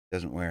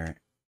Doesn't wear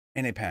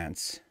any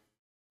pants.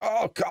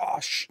 Oh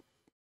gosh.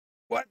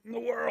 What in the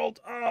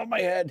world? Oh,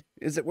 my head.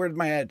 Where's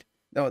my head?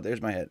 No,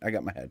 there's my head. I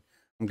got my head.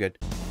 I'm good.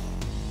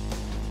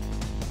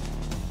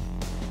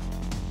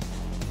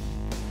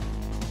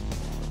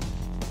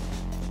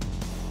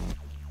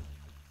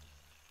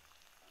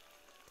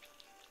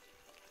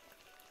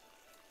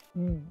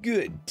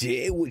 Good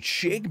day with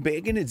Shake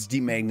Bacon. It's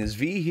D Magnus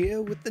V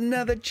here with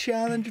another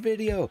challenge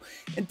video.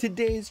 And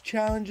today's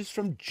challenge is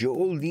from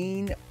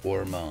Jolene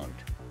Ormond.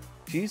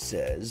 She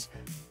says,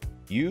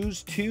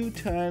 use 2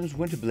 times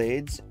winter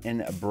blades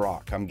and a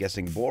Borok. I'm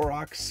guessing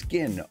Borok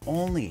skin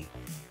only.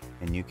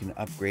 And you can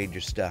upgrade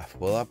your stuff.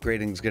 Well,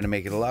 upgrading is going to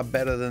make it a lot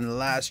better than the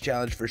last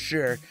challenge for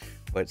sure,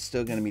 but it's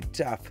still going to be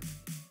tough.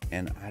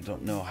 And I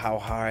don't know how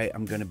high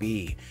I'm gonna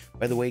be.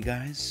 By the way,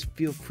 guys,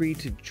 feel free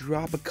to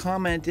drop a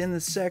comment in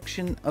the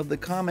section of the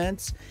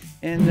comments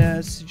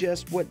and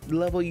suggest what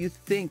level you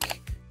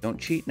think. Don't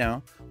cheat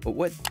now, but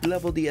what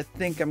level do you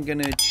think I'm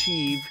gonna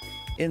achieve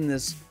in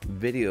this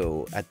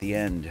video at the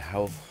end?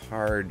 How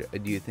hard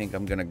do you think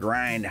I'm gonna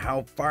grind?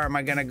 How far am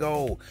I gonna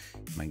go?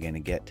 Am I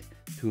gonna get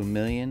to 1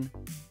 million?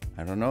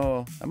 I don't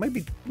know. That might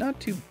be not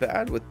too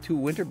bad with 2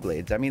 winter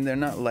blades. I mean, they're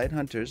not light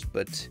hunters,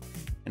 but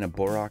in a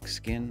Borok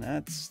skin,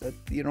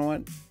 you know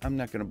what? I'm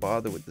not gonna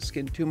bother with the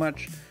skin too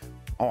much.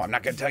 Oh, I'm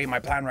not gonna tell you my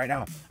plan right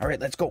now. All right,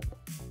 let's go.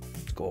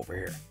 Let's go over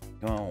here.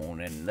 Come on,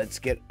 and let's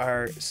get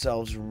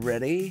ourselves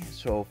ready.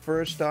 So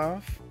first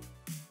off,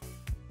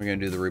 we're gonna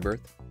do the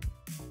rebirth.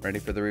 Ready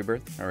for the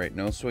rebirth? All right,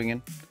 no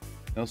swinging.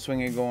 No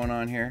swinging going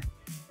on here.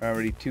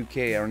 Already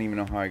 2K, I don't even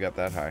know how I got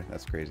that high.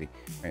 That's crazy.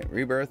 All right,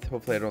 rebirth.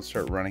 Hopefully I don't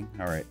start running.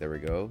 All right, there we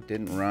go.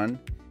 Didn't run.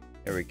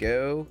 There we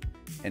go.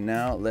 And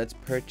now let's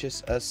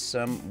purchase us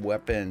some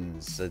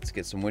weapons. Let's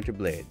get some winter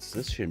blades.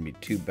 This shouldn't be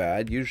too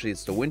bad. Usually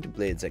it's the winter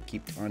blades that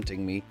keep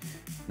taunting me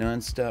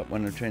non-stop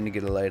when I'm trying to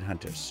get a light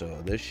hunter.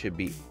 So this should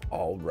be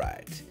all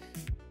right.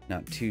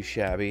 Not too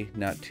shabby,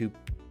 not too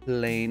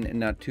plain,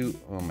 not too...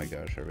 Oh my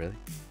gosh, really?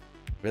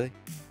 Really?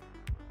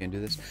 Can't do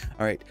this?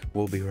 All right,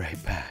 we'll be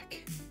right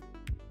back.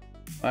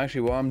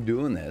 Actually, while I'm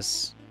doing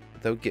this,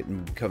 without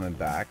coming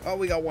back. Oh,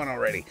 we got one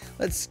already.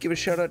 Let's give a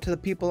shout out to the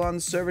people on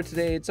the server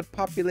today. It's a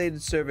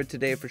populated server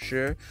today for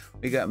sure.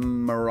 We got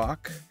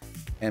Borok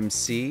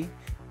MC.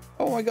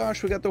 Oh my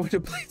gosh, we got the winter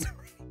blades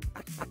already.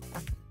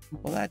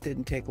 Well, that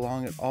didn't take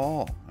long at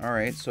all. All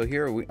right, so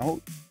here we.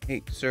 Oh,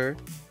 hey, sir,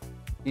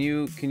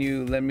 can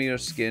you lend me your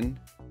skin?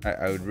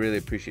 I would really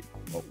appreciate.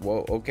 Oh,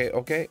 whoa, okay,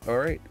 all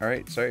right.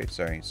 Sorry,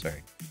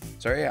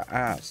 I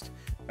asked.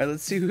 All right,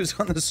 let's see who's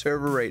on the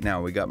server right now.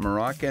 We got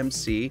Borok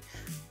MC.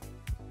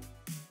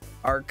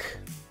 Arc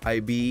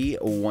IB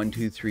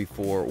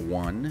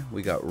 12341.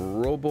 We got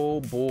Robo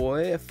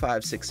Boy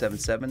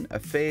 5677. A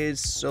Phase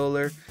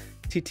Solar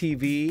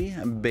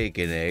TTV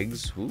Bacon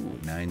Eggs. Ooh,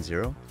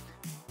 90.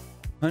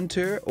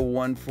 Hunter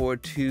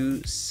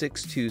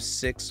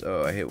 142626.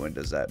 Oh, I hate when it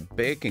does that.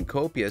 Bacon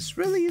Copious.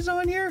 Really, he's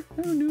on here?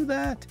 Who knew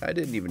that? I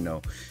didn't even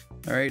know.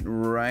 All right,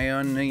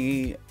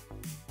 Ryan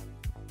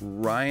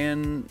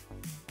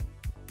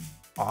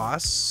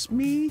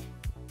Osme.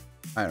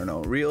 I don't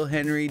know. Real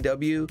Henry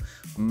W.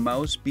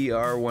 Mouse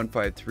BR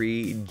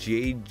 153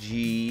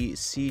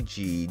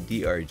 JGCG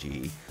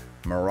DRG.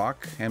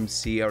 Borok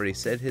MC, already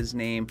said his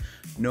name.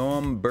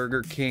 Noam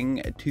Burger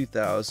King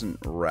 2000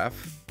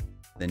 Ref.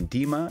 Then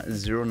Dima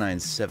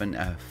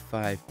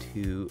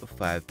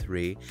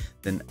 0975253.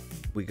 Then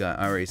we got,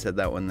 I already said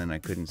that one, then I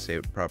couldn't say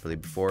it properly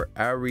before.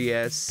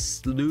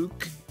 Arias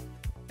Luke.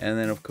 And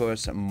then of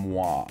course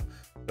moi.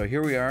 So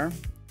here we are.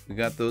 We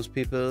got those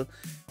people.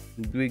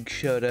 Big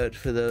shout out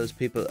for those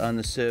people on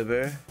the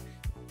server.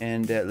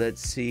 And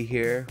let's see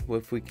here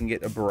if we can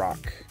get a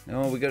Borok.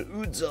 Oh, we got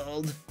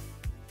Udzald.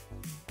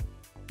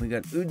 We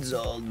got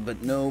Udzald,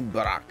 but no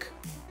Borok.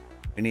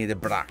 We need a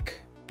Borok.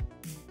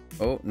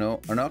 Oh, no,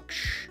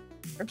 Anoksh.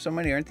 There's so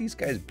many. Aren't these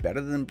guys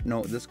better than...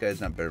 No, this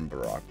guy's not better than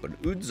Borok, but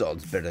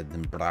Udzald's better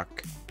than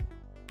Borok.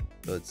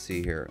 So let's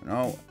see here.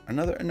 No,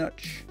 another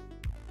Anoksh.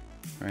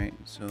 All right,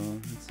 so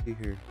let's see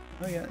here.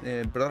 Oh, yeah,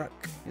 Borok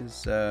is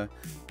still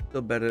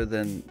better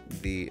than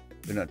the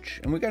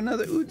Anoksh. And we got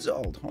another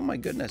Udzald. Oh, my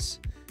goodness.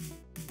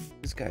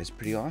 This guy's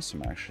pretty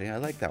awesome, actually. I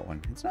like that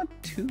one. It's not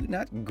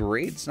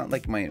great. It's not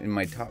like in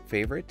my top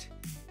favorite,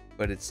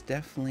 but it's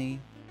definitely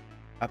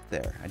up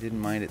there. I didn't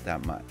mind it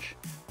that much.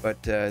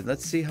 But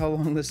let's see how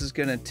long this is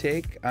gonna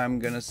take. I'm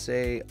gonna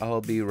say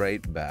I'll be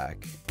right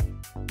back.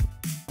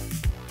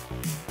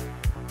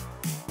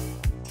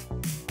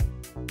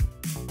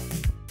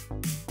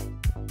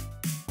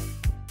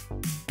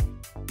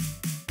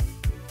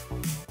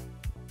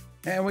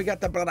 And we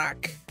got the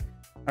Borok.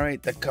 All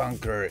right, the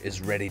Conqueror is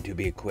ready to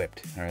be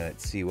equipped. All right,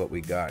 let's see what we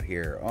got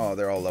here. Oh,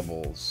 they're all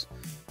levels.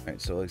 All right,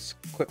 so let's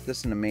equip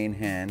this in the main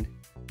hand.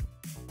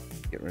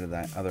 Get rid of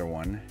that other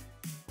one.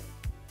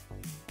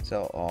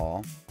 Sell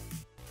all.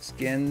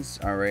 Skins,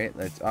 all right,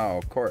 let's, oh,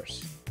 of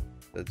course.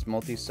 Let's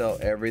multi-sell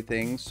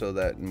everything so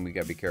that, and we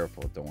gotta be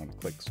careful, don't want to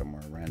click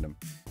somewhere random.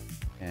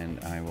 And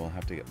I will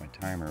have to get my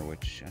timer,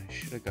 which I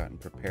should have gotten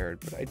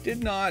prepared, but I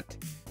did not.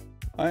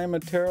 I am a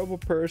terrible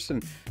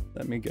person.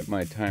 Let me get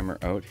my timer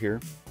out here.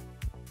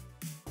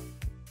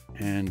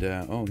 And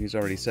oh, he's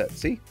already set.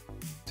 See?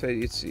 So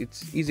it's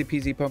easy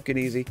peasy pumpkin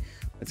easy.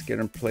 Let's get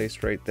him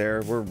placed right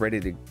there. We're ready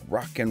to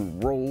rock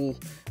and roll.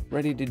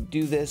 Ready to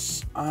do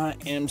this. I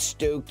am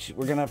stoked.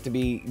 We're gonna have to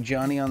be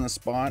Johnny on the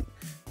spot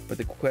with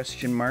the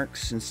question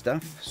marks and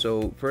stuff.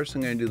 So first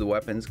I'm gonna do the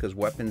weapons, because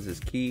weapons is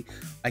key.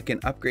 I can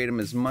upgrade him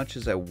as much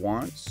as I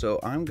want, so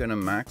I'm gonna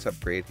max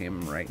upgrade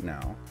him right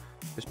now,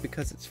 just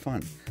because it's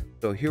fun.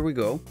 So here we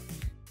go,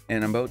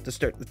 and I'm about to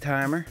start the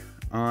timer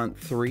on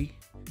 3,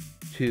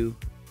 2,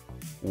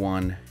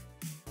 1.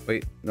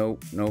 Wait, no,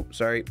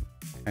 sorry.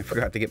 I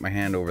forgot to get my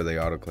hand over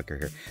the auto clicker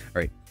here.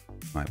 All right,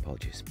 my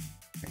apologies.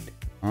 Right.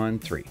 On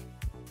 3,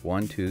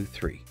 1, 2,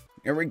 3.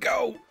 Here we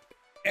go.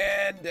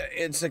 And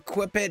it's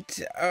equip it.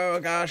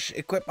 Oh gosh,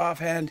 equip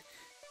offhand.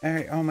 All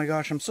right. Oh my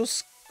gosh, I'm so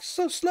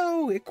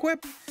slow.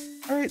 Equip.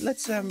 All right,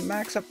 let's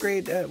max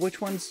upgrade. Which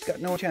one's got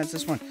no chance?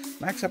 This one.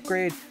 Max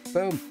upgrade.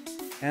 Boom.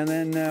 And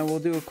then we'll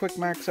do a quick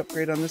max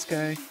upgrade on this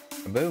guy.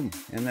 Boom.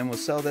 And then we'll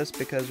sell this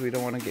because we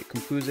don't want to get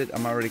confused.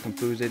 I'm already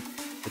confused.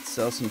 Let's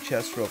sell some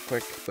chests real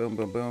quick. Boom,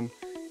 boom, boom.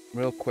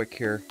 Real quick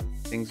here.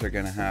 Things are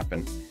gonna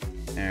happen.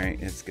 All right,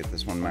 let's get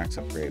this one max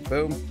upgrade.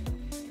 Boom.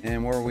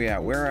 And where are we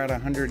at? We're at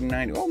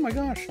 190. Oh my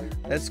gosh.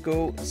 Let's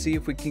go see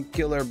if we can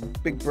kill our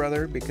big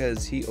brother,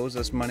 because he owes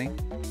us money.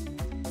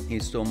 He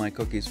stole my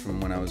cookies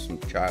from when I was a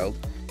child.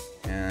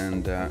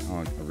 And,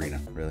 oh, arena,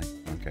 really?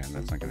 Okay,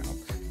 that's not gonna help.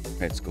 Okay,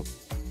 let's go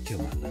kill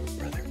my little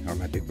brother, or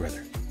my big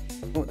brother.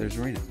 Oh, there's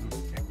arena.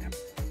 Oh, heck no.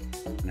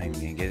 I'm not even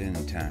gonna get in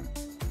time.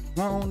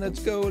 Come on, let's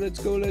go, let's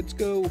go, let's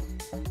go.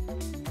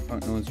 Oh,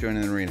 no one's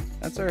joining the arena.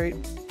 That's all right.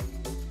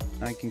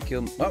 I can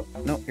kill. Oh,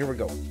 no, here we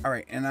go. All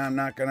right, and I'm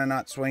not gonna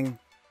not swing.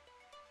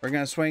 We're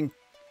gonna swing.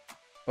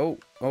 Oh,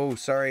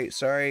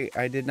 sorry.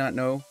 I did not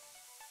know.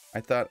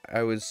 I thought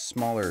I was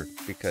smaller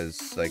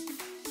because, like,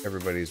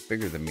 everybody's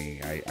bigger than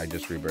me. I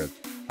just rebirthed.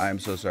 I'm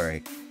so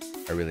sorry.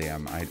 I really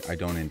am. I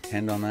don't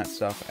intend on that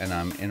stuff, and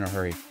I'm in a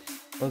hurry.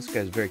 Well, this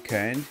guy's very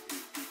kind.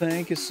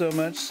 Thank you so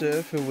much,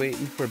 sir, for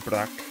waiting for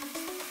Brock.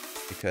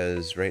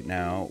 Because right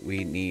now,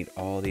 we need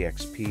all the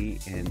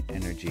XP and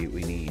energy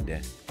we need.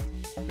 Here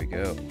we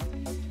go.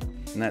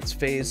 And that's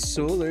FaZe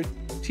Solar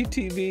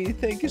TTV.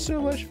 Thank you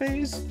so much,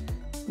 FaZe.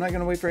 I'm not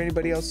gonna wait for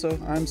anybody else, so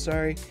I'm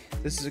sorry.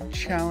 This is a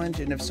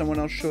challenge, and if someone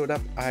else showed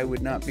up, I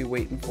would not be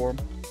waiting for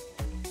them.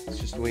 It's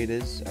just the way it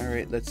is. All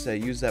right, let's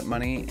use that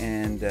money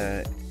and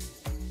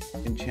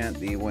enchant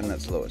the one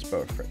that's lowest.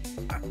 Perfect.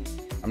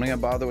 I'm not gonna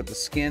bother with the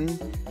skin,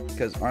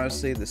 because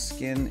honestly, the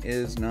skin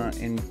is not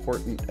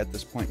important at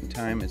this point in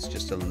time. It's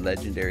just a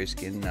legendary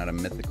skin, not a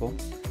mythical.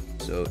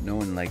 So no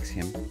one likes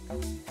him.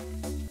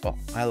 Well,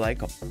 I like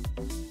him.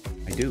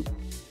 I do.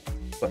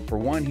 But for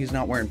one, he's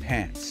not wearing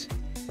pants.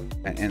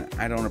 And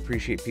I don't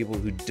appreciate people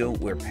who don't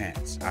wear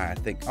pants. I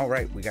think, all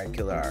right, we gotta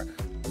kill our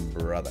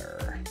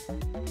brother.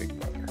 Big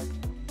brother.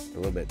 A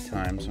little bit of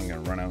time, so I'm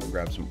gonna run out and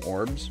grab some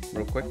orbs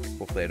real quick.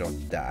 Hopefully I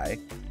don't die.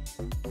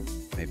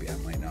 Maybe I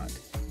might not.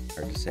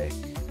 Hard to say.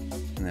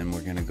 And then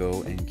we're gonna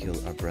go and kill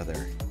our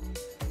brother.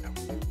 Oh,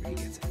 where he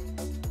gets it.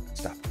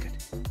 Stop. Good.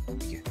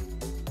 Here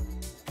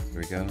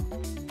we go.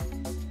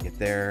 Get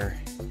there.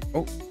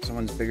 Oh,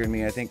 someone's bigger than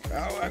me, I think.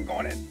 Oh, I'm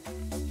going in.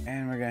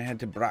 And we're gonna head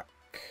to Brock.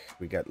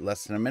 We got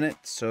less than a minute,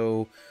 so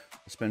we'll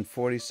spend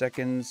 40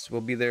 seconds.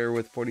 We'll be there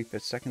with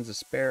 45 seconds to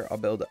spare. I'll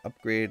be able to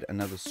upgrade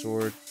another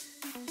sword,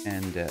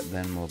 and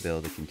then we'll be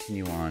able to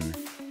continue on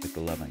with the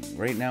leveling.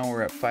 Right now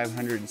we're at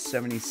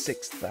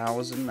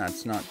 576,000.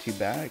 That's not too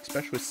bad,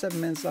 especially with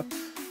 7 minutes left.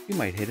 You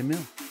might hit a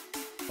mil.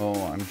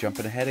 Oh, I'm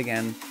jumping ahead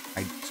again.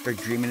 I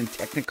started dreaming in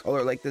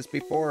Technicolor like this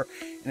before,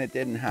 and it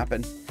didn't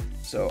happen.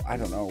 So I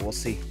don't know. We'll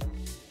see.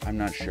 I'm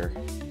not sure.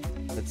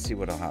 Let's see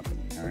what'll happen.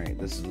 All right,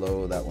 this is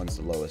low. That one's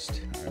the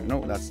lowest. All right,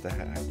 no, that's the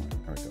high one.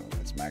 There we go.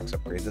 Let's max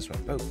upgrade this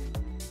one. Both.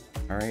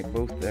 All right,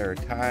 both they're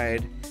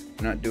tied.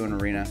 I'm not doing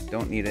arena.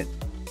 Don't need it.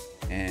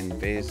 And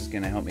FaZe is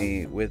gonna help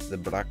me with the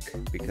Brock,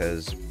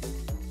 because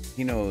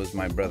he knows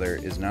my brother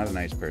is not a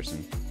nice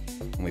person,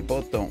 and we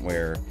both don't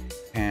wear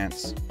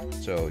pants.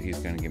 So he's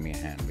gonna give me a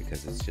hand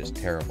because it's just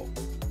terrible.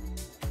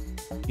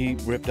 He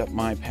ripped up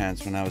my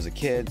pants when I was a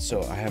kid,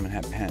 so I haven't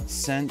had pants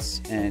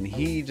since, and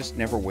he just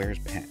never wears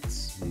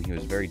pants. And he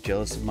was very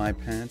jealous of my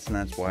pants, and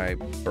that's why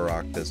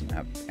Borok doesn't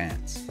have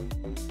pants.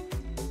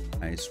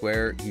 I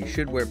swear he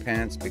should wear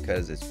pants,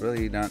 because it's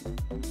really not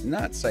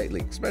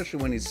sightly,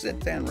 especially when he's sitting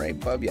down right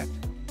above you,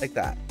 like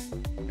that.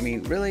 I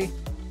mean, really,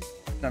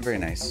 not very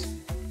nice.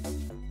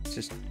 It's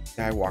just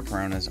guy walking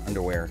around in his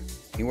underwear.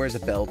 He wears a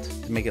belt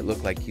to make it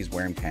look like he's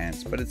wearing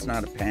pants, but it's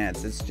not a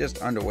pants, it's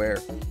just underwear.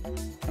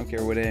 I don't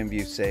care what any of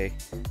you say.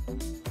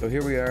 So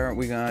here we are.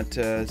 We got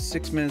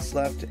 6 minutes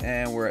left,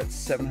 and we're at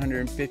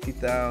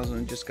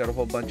 750,000. Just got a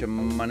whole bunch of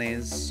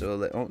monies.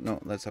 So oh no,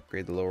 let's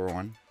upgrade the lower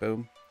one.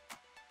 Boom.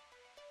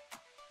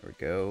 There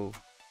we go.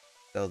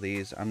 Sell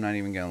these. I'm not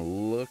even gonna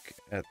look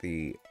at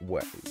the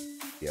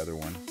other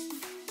one,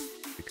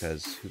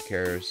 because who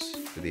cares?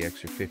 For the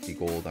extra 50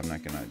 gold, I'm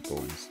not gonna go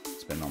and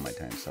spend all my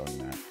time selling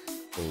that.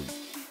 So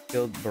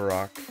killed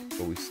Borok,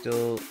 but we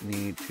still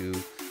need to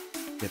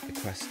get the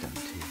quest done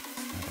too.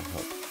 That'll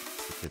help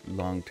with the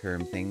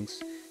long-term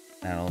things.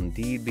 That'll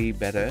indeed be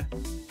better.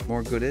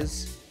 More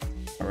goodies.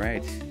 All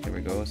right, here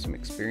we go. Some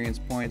experience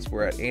points.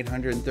 We're at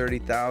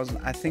 830,000.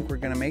 I think we're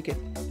gonna make it.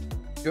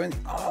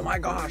 Oh my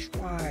gosh,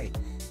 why?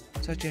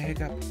 Such a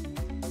hiccup.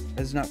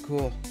 That's not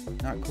cool.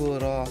 Not cool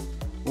at all.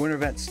 Winter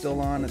event's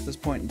still on at this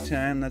point in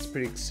time. That's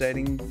pretty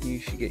exciting. You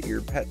should get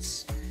your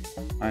pets.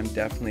 I'm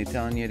definitely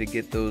telling you to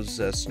get those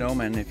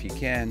snowmen if you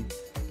can.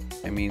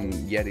 I mean,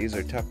 Yetis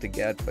are tough to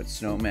get, but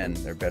snowmen,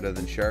 they're better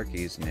than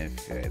Sharkies. And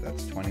if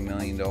that's a $20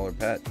 million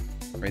pet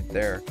right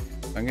there.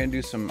 I'm gonna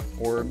do some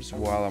orbs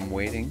while I'm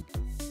waiting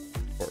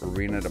for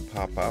Arena to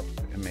pop up,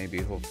 and maybe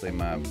hopefully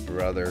my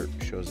brother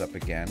shows up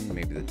again.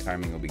 Maybe the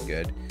timing will be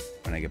good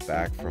when I get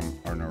back from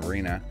an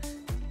Arena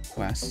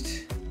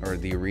quest or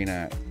the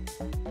Arena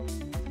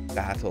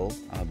battle.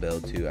 I'll be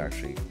able to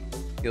actually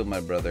kill my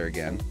brother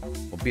again.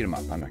 We'll beat him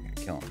up. I'm not gonna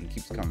kill him. He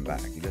keeps coming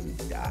back. He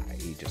doesn't die.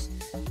 He just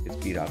gets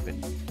beat up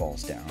and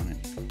falls down and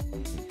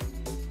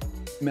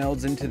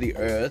melds into the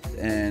earth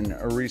and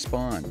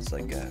respawns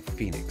like a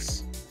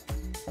phoenix.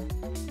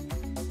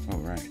 All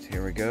right,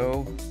 here we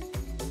go.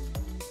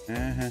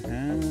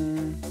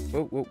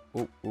 Whoa, whoa,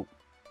 whoa, whoa.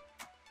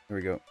 Here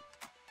we go.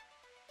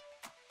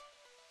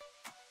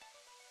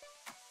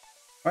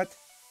 What?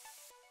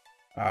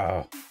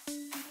 Oh,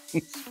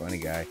 he's a funny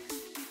guy.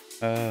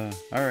 All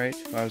right.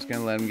 Well, I was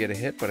gonna let him get a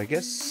hit, but I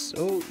guess,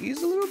 oh,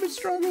 he's a little bit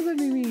stronger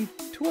than me.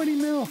 20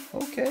 mil.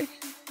 Okay.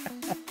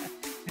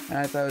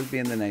 I thought I was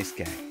being the nice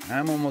guy.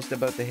 I'm almost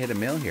about to hit a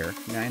mil here.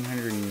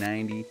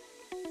 990,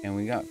 and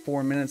we got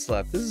 4 minutes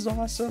left. This is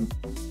awesome.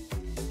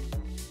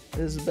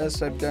 This is the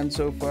best I've done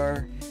so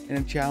far in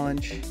a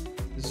challenge.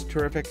 This is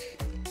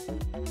terrific.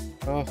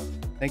 Oh,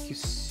 thank you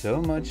so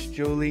much,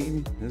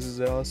 Jolene. This is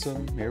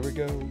awesome. Here we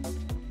go.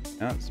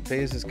 Oh, some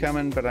phase is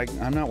coming, but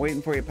I'm not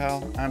waiting for you,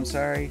 pal. I'm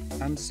sorry.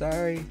 I'm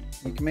sorry.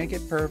 You can make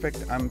it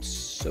perfect. I'm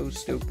so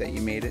stoked that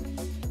you made it.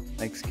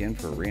 Like skin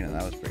for Arena.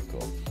 That was pretty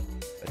cool.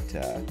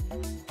 But,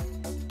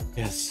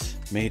 yes,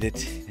 made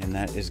it, and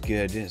that is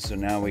good. So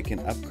now we can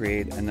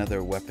upgrade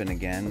another weapon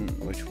again.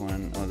 Which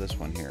one? Oh, this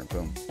one here.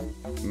 Boom.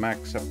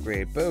 Max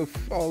upgrade. Boof.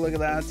 Oh, look at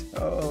that.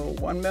 Oh,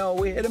 1 mil.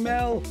 We hit a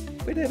mil.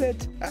 We did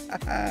it.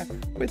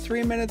 With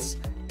 3 minutes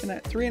and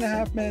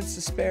 3.5 minutes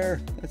to spare.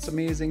 That's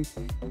amazing.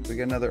 We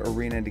got another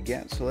Arena to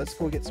get. So let's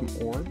go get some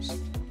orbs.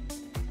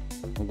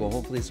 We'll go.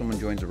 Hopefully someone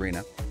joins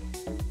Arena.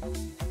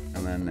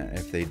 And then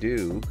if they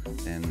do,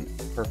 then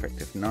perfect.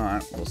 If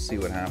not, we'll see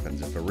what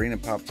happens. If Arena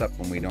pops up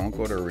when we don't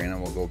go to Arena,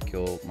 we'll go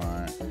kill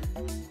my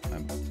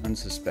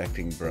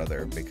unsuspecting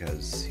brother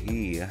because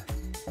he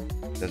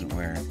doesn't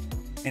wear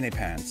any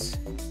pants.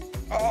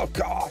 Oh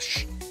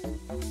gosh!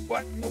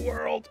 What in the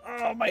world?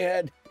 Oh, my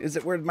head.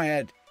 Where's my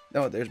head?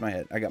 No, there's my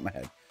head. I got my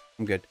head.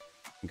 I'm good.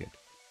 I'm good.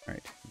 All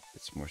right.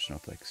 Get some more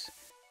snowflakes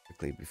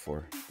quickly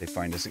before they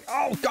find us.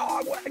 Oh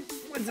God! What? I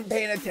wasn't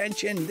paying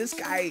attention. This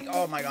guy.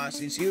 Oh my gosh,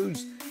 he's huge.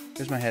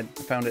 There's my head.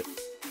 I found it.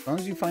 As long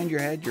as you find your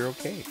head, you're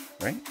okay,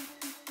 right?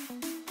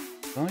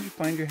 As long as you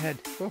find your head.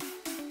 Oh,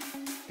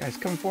 guys,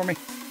 come for me.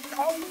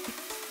 Oh!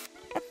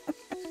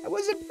 I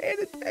wasn't paying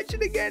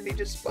attention again. He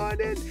just spawned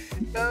in.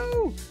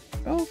 No!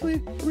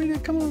 Hopefully, Arena,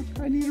 come on.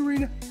 I need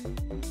Arena.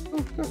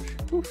 Oh, gosh.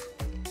 Oof.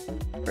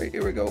 All right,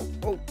 here we go.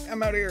 Oh,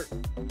 I'm out of here.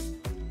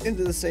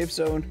 Into the safe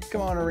zone.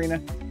 Come on, Arena.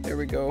 There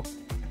we go.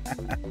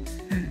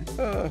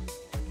 Oh,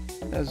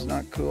 that's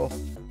not cool.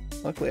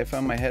 Luckily, I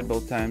found my head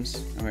both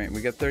times. All right,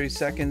 we got 30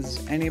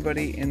 seconds.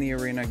 Anybody in the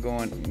Arena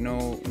going?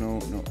 No, no,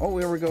 no. Oh,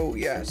 here we go.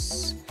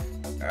 Yes.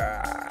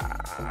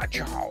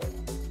 Chow.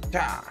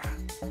 Ta.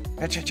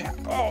 Cha-cha-cha.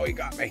 Oh, he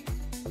got me.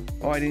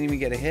 Oh, I didn't even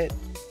get a hit.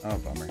 Oh,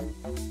 bummer.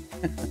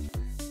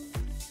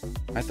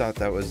 I thought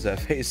that was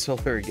Phase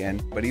Solar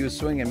again, but he was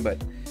swinging,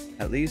 but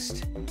at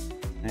least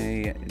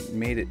I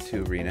made it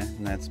to Arena,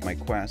 and that's my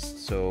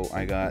quest. So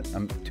I got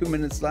 2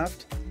 minutes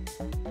left.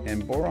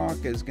 And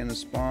Borok is going to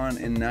spawn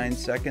in 9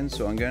 seconds,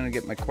 so I'm going to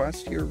get my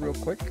quest here real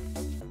quick.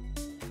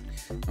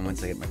 And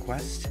once I get my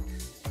quest,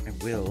 I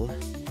will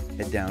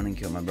head down and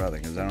kill my brother,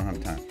 because I don't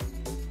have time.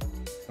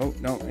 Oh,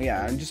 no,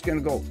 yeah, I'm just going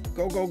to go.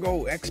 Go, go,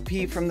 go.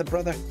 XP from the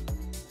brother.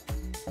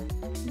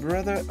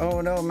 Brother,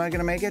 oh no, am I going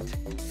to make it?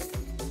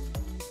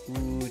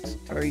 Ooh, it's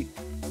tight.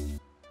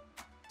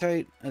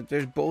 Tight.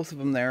 There's both of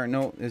them there.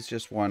 No, it's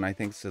just one. I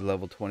think it's the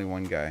level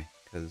 21 guy.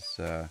 Because,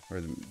 or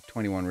the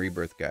 21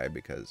 rebirth guy,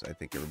 because I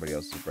think everybody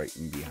else is right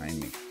in behind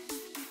me.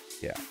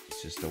 Yeah,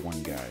 it's just the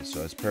one guy,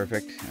 so it's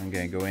perfect. I'm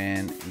gonna go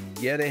in,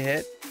 get a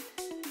hit,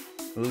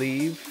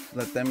 leave,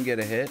 let them get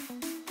a hit,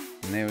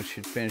 and they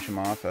should finish him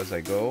off as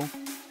I go.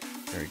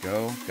 There we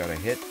go, got a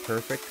hit,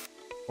 perfect.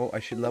 Oh,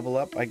 I should level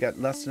up. I got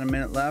less than a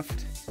minute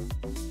left.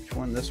 Which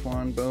one? This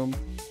one, boom.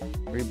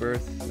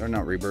 Rebirth, or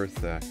not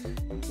rebirth,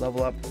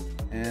 level up.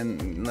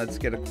 And let's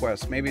get a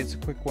quest. Maybe it's a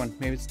quick one.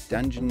 Maybe it's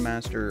Dungeon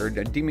Master or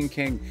Demon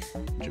King.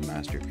 Dungeon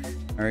Master.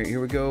 All right,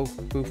 here we go.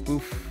 Boof,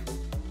 boof.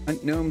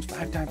 Hunt gnomes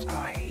 5 times. Oh,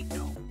 I hate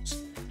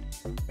gnomes.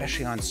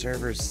 Especially on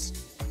servers.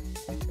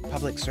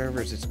 Public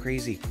servers, it's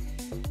crazy.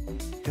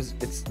 Because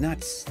it's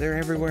nuts. They're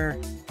everywhere.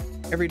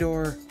 Every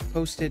door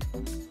posted.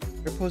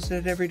 They're posted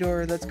at every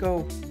door. Let's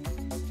go.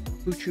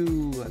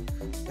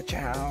 Poochoo.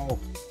 A-chow.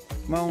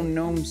 Come on,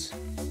 gnomes.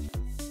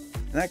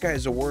 And that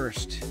guy's the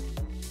worst.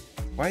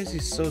 Why is he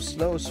so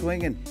slow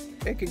swinging?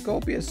 Bacon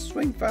copious,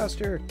 swing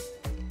faster.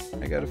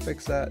 I gotta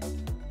fix that.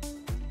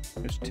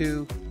 There's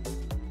 2.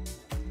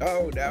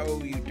 Oh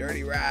no, you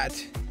dirty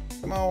rat.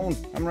 Come on,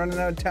 I'm running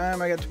out of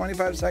time. I got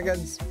 25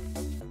 seconds.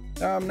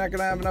 No, I'm not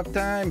gonna have enough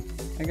time.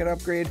 I gotta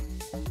upgrade.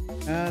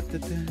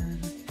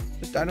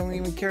 Just, I don't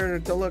even care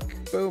to look.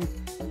 Boom,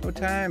 no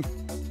time.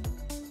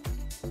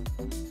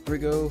 Here we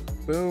go,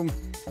 boom.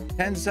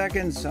 10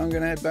 seconds, I'm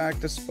gonna head back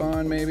to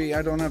spawn maybe.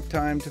 I don't have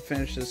time to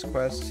finish this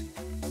quest.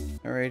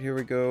 All right, here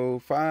we go.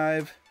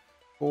 5,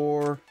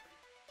 4,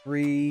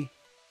 3,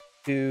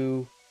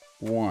 2,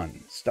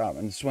 1. Stop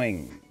and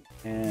swing.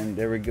 And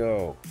there we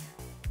go.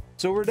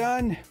 So we're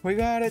done. We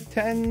got it.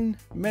 10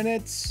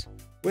 minutes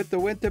with the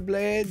winter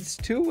blades,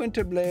 2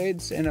 winter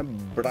blades, and a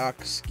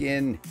Borok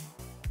skin.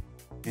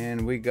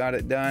 And we got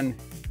it done.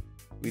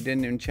 We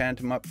didn't enchant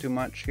them up too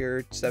much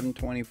here.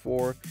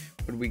 724. What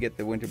did we get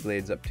the winter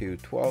blades up to?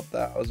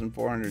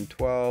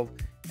 12,412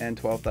 and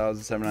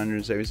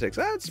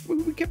 12,776.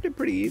 We kept it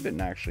pretty even,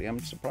 actually. I'm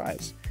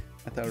surprised.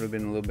 I thought it would have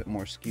been a little bit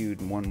more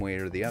skewed in one way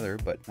or the other,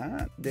 but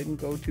didn't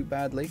go too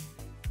badly.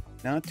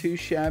 Not too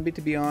shabby,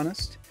 to be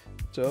honest.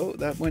 So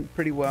that went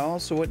pretty well.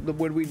 So what did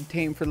we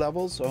attain for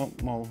levels? Oh,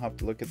 we'll have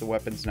to look at the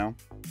weapons now.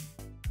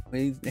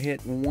 We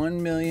hit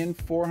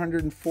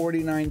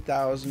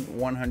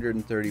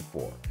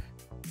 1,449,134.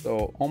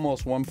 So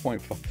almost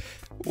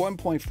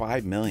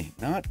 1.5 million.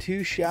 Not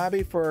too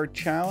shabby for our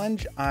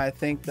challenge. I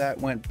think that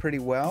went pretty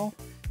well.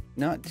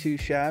 Not too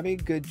shabby.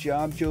 Good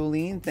job,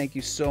 Jolene. Thank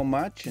you so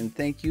much. And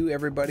thank you,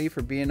 everybody,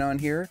 for being on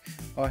here.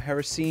 Oh,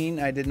 Harrison,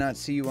 I did not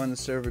see you on the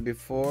server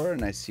before,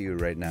 and I see you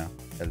right now.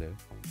 Hello.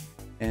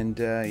 And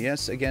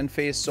yes, again,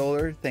 Phase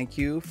Solar, thank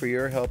you for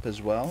your help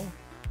as well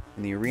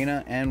in the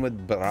arena and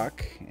with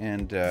Borok.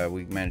 And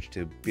we managed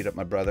to beat up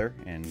my brother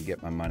and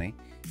get my money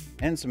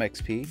and some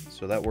XP.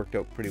 So that worked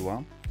out pretty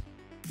well.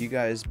 You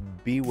guys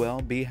be well,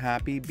 be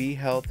happy, be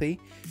healthy.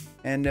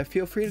 And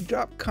feel free to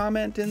drop a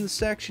comment in the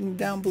section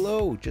down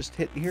below. Just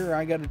hit here.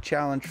 I got a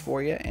challenge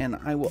for you, and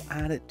I will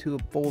add it to a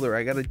folder.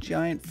 I got a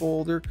giant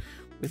folder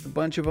with a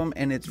bunch of them,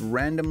 and it's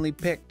randomly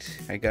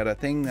picked. I got a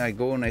thing. I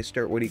go and I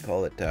start. What do you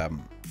call it?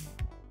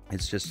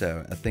 It's just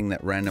a thing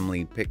that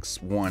randomly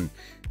picks one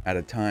at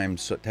a time,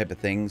 so type of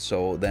thing.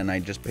 So then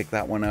I just pick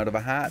that one out of a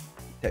hat.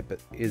 Type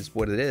of is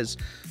what it is.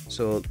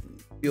 So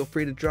feel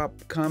free to drop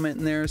a comment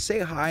in there. Say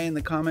hi in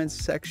the comments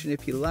section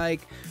if you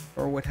like,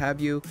 or what have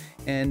you.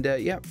 And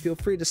yeah, feel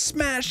free to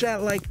smash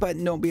that like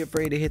button. Don't be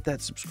afraid to hit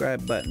that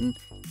subscribe button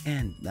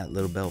and that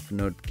little bell for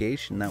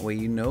notification. That way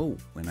you know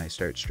when I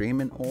start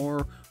streaming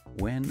or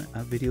when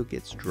a video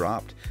gets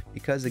dropped.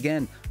 Because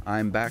again,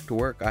 I'm back to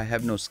work. I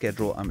have no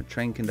schedule. I'm a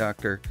train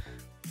conductor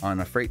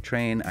on a freight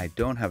train. I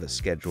don't have a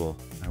schedule.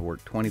 I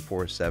work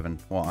 24/7.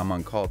 Well, I'm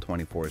on call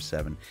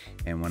 24/7,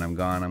 and when I'm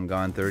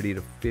gone 30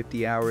 to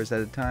 50 hours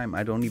at a time.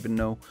 I don't even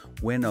know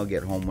when I'll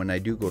get home when I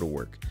do go to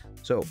work.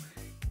 So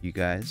you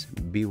guys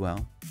be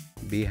well,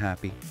 be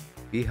happy,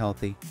 be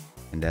healthy,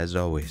 and as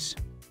always,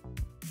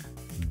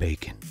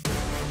 bacon.